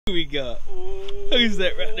we got? Who's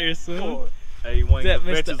that right there, son? Awaynes That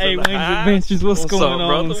Mr. Awaynes Adventures. What's going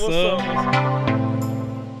on, brother? son?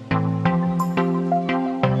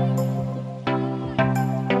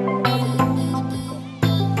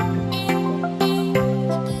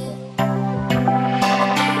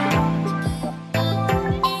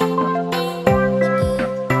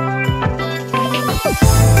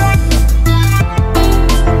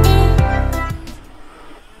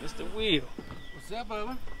 What's up,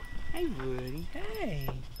 Bubba? Hey, buddy. Hey.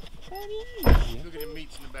 How do you? Look at the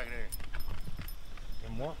meats in the back there.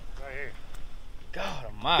 And what? Right here. God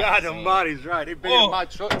almighty. God almighty's right. They're bigger than my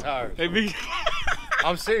truck tires. They big.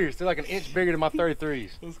 I'm serious. They're like an inch bigger than my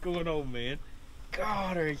 33s. What's going on, man?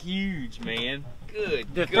 God, they're huge, man.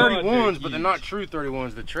 Good. They're 31s, but they're not true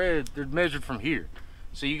 31s. The tread, they're measured from here.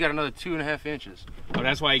 So you got another 2.5 inches. Oh,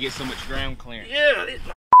 that's why you get so much ground clearance. Yeah.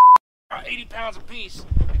 80 pounds a piece.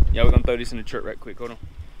 Yeah, we're gonna throw this in the truck right quick. Hold on.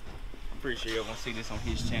 I'm pretty sure y'all gonna see this on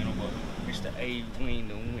his channel, but Mr. Awaynes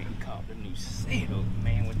done went and caught the new setup,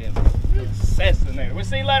 man, with them assassinators. We'll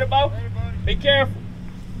see you later, Bo. Be careful.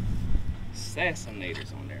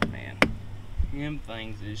 Assassinators on there, man. Them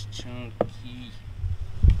things is chunky.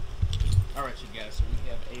 Alright, you guys, so we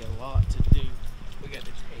have a lot to do. We got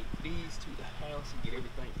to take these to the house and get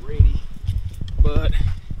everything ready. But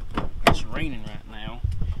it's raining right now.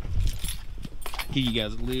 Give you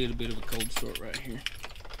guys a little bit of a cold start right here.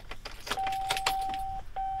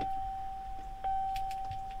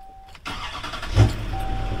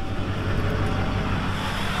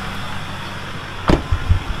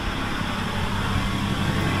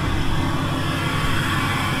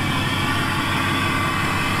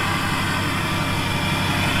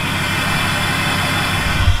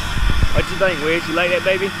 What you think, Wiz? You like that,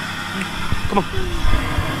 baby? Come on.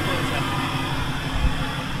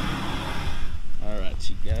 Alright,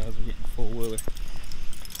 you guys, we're getting four-wheeler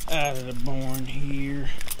out of the barn here,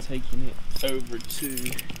 taking it over to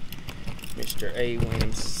Mr.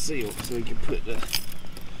 Awaynes Silk so we can put the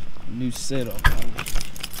new setup on.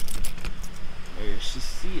 There she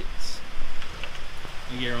sits.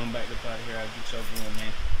 I'll get her on back up out of here. I'll get y'all going,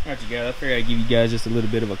 man. Alright, you guys, I figured I'd give you guys just a little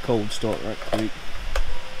bit of a cold start right quick.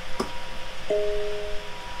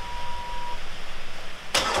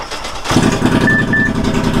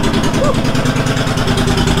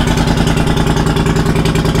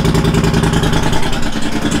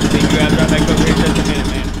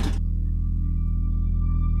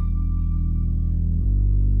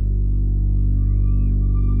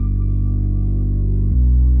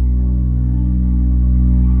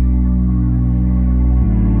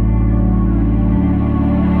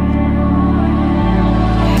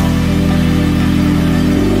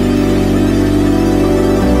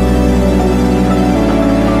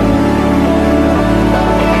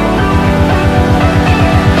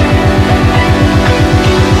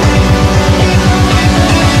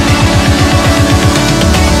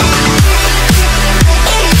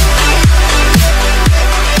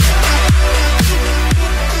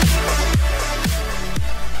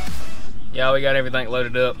 Y'all, we got everything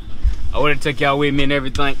loaded up. I would have took y'all with me and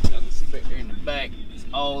everything. Y'all can see back there in the back, it's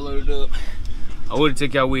all loaded up. I would have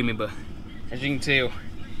took y'all with me, but as you can tell,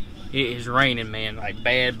 it is raining, man, like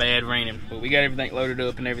bad raining. But we got everything loaded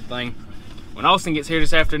up and everything. When Austin gets here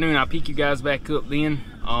this afternoon, I'll pick you guys back up then.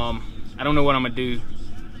 I don't know what I'm gonna do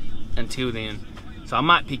until then. So I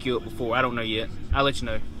might pick you up before, I don't know yet. I'll let you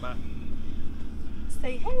know. Bye.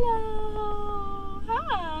 Say hello.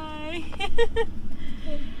 Hi.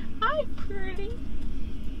 Hi, pretty.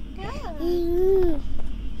 Hi.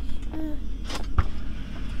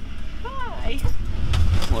 Hi.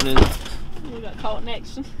 What is it? We got caught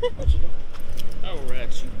next.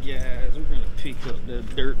 Alright, you guys, we're gonna pick up the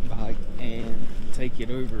dirt bike and take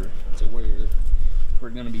it over to where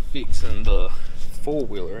we're gonna be fixing the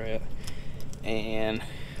four-wheeler at. And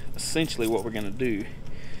essentially what we're gonna do,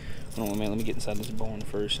 hold on a minute, let me get inside this barn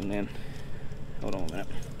first and then, hold on a minute.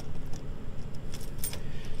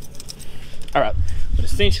 Alright, but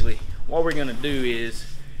essentially what we're gonna do is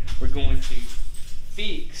we're going to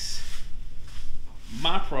fix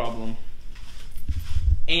my problem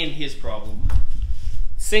and his problem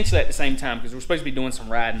essentially at the same time, because we're supposed to be doing some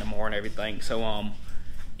riding tomorrow and everything. So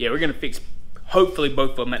yeah, we're gonna fix hopefully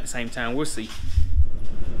both of them at the same time. We'll see.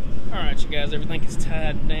 Alright, you guys, everything is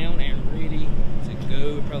tied down and ready to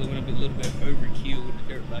go. It probably went a little bit overkill with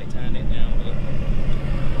the dirt bike tying it down,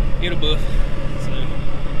 but it'll buff. So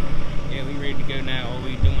yeah, we ready to go now. All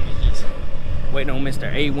we doing is just waiting on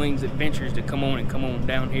Mr. Awaynes Adventures to come on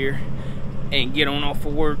down here and get on off for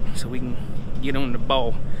work so we can get on the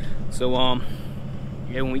ball. So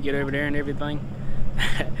yeah, when we get over there and everything,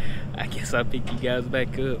 I I guess I'll pick you guys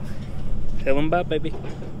back up. Tell them bye, baby.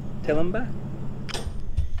 Tell them bye.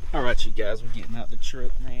 All right, you guys, we're getting out the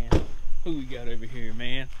truck, man. Who we got over here,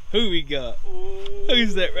 man? Who we got? Ooh,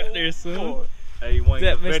 who's that right there, son?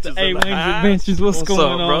 Awaynes Mr. Awaynes Adventures. What's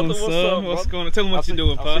going on, brother? son? What's going on? Tell them what you're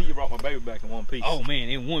doing, I Pop. see you brought my baby back in one piece. Oh, man,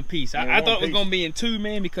 in one piece. I thought it was going to be in two,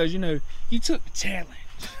 man, because, you know, you took the challenge.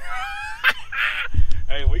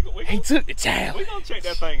 Hey, he took the challenge. We're going to check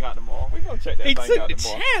that thing out tomorrow. We're going to check that thing out tomorrow. He took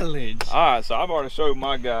the challenge. All right, so I've already showed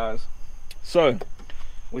my guys. So,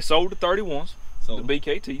 we sold the 31s, the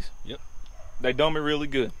BKTs. Yep. They done me really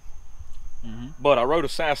good. But I rode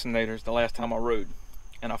Assassinators the last time I rode,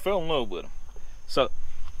 and I fell in love with them. So,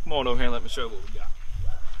 come on over here and let me show you what we got.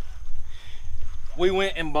 We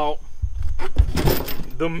went and bought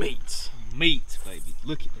the meats. Meats, baby.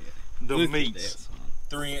 Look at that. The meats.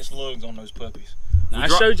 3-inch lugs on those puppies. Now, I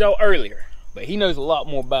showed y'all earlier, but he knows a lot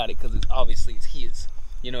more about it because obviously it's his.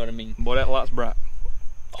 You know what I mean? Boy, that light's bright.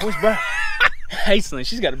 Oh, it's bright. Hey, son,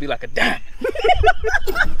 she's got to be like a diamond.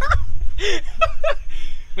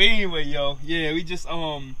 But anyway, y'all, yeah, we just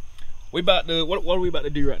we about to what are we about to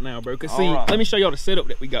do right now, bro? Cause see, let me show y'all the setup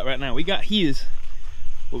that we got right now. We got his,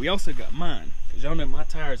 but we also got mine. Cause y'all know my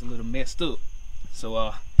tire's a little messed up,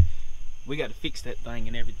 so we got to fix that thing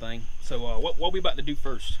and everything. So what we about to do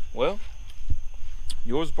first? Well,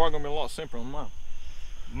 yours is probably gonna be a lot simpler than mine.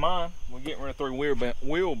 Mine, we're getting ready to throw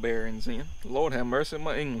wheel bearings in. Lord have mercy on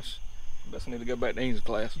my English. Guess I need to go back to English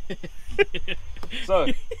class. So,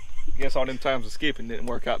 guess all them times of skipping didn't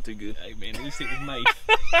work out too good. Hey man, at least it was made.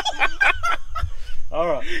 All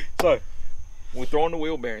right, so we're throwing the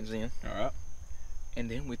wheel bearings in. All right, and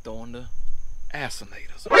then we're throwing the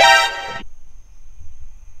Assassinators.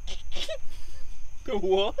 The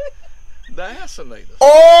what? The Assassinators.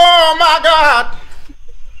 Oh my God!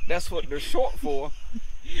 That's what they're short for.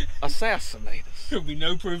 Assassinators. There'll be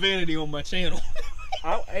no profanity on my channel.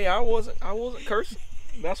 Hey, I wasn't cursing.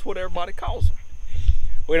 That's what everybody calls them.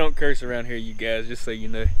 We don't curse around here, you guys, just so you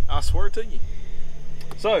know. I swear to you.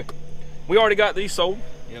 So, we already got these sold.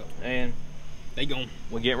 Yep. And they gone.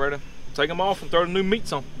 We're getting ready to take them off and throw the new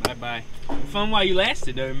meats on. Bye-bye. Fun while you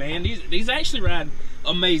lasted, though, man. These actually ride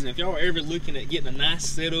amazing. If y'all are ever looking at getting a nice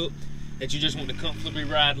setup that you just want to comfortably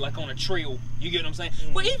ride like on a trail, you get what I'm saying?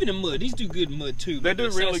 Well, even in mud, these do good in mud too. They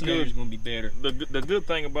do really good. It's gonna be better. The good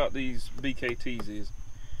thing about these BKTs is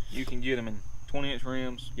you can get them in 20-inch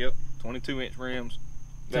rims. Yep. 22-inch rims.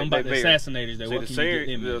 Tell them about the Assassinators, though. What can you get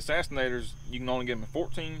them in? The Assassinators, you can only get them in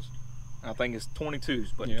 14s. I think it's 22s,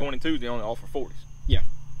 but yeah. 22s they only offer 40s. Yeah.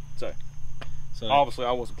 So obviously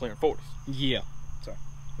I wasn't clearing 40s. Yeah. So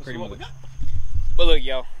pretty much. But look,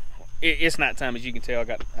 y'all, it's night time, as you can tell.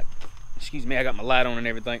 Excuse me, I got my light on and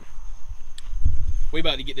everything. We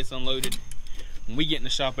about to get this unloaded. When we get in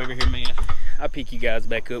the shop over here, man, I'll pick you guys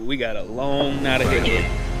back up. We got a long night ahead of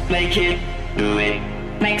us. Make it, do it,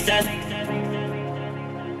 makes us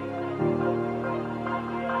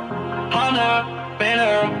harder,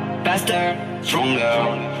 better, faster, stronger.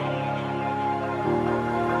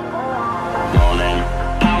 More than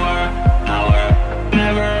power,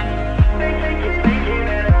 never.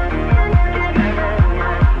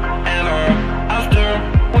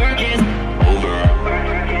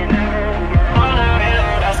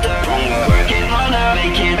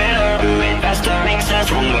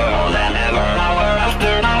 Stronger than ever. Hour after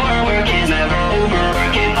hour, work is never over.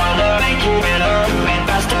 Working harder, make you better. Doing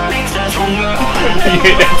faster makes us stronger than ever. You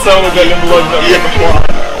hit that song with them lugs up in the fly.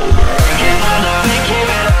 Working harder, make you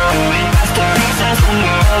better. Doing faster makes us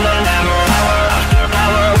stronger than ever. Hour after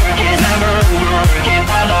hour, work is never over. Working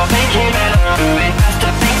harder, make you better. Doing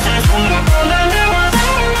faster makes us stronger than ever.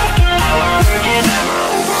 Hour after hour, work is never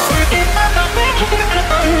over. Working harder, make you better.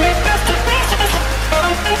 Doing faster makes us stronger than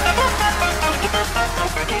ever.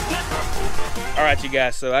 Alright, you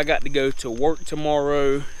guys, so I got to go to work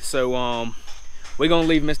tomorrow, so we're gonna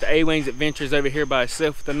leave Mr. Awaynes Adventures over here by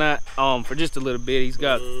himself for the night, for just a little bit. He's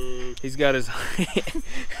got his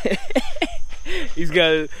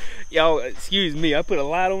y'all excuse me, I put a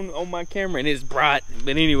light on my camera and it's bright,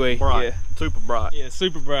 but anyway, bright. Yeah, Super bright. Yeah,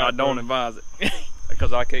 super bright. I don't advise it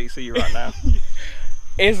because I can't see you right now.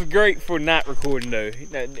 It's great for night recording though.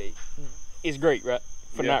 It's great, right?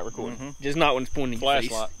 For night recording. Just not when it's pointing in your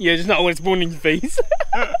face. Yeah, just not when it's pointing in your face.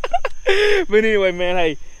 But anyway, man,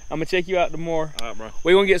 hey, I'm gonna check you out tomorrow. All right, bro.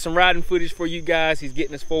 We're gonna get some riding footage for you guys. He's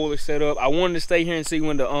getting his spoiler set up. I wanted to stay here and see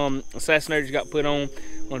when the Assassinators got put on.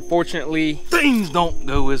 Unfortunately, things don't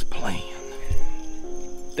go as planned.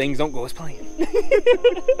 Things don't go as planned.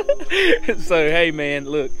 So hey, man,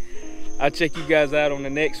 look, I'll check you guys out on the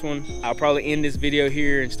next one. I'll probably end this video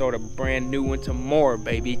here and start a brand new one tomorrow,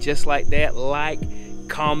 baby. Just like that. Like,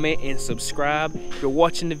 comment, and subscribe. If you're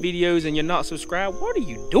watching the videos and you're not subscribed, what are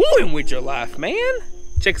you doing with your life, man?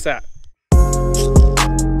 Check us out.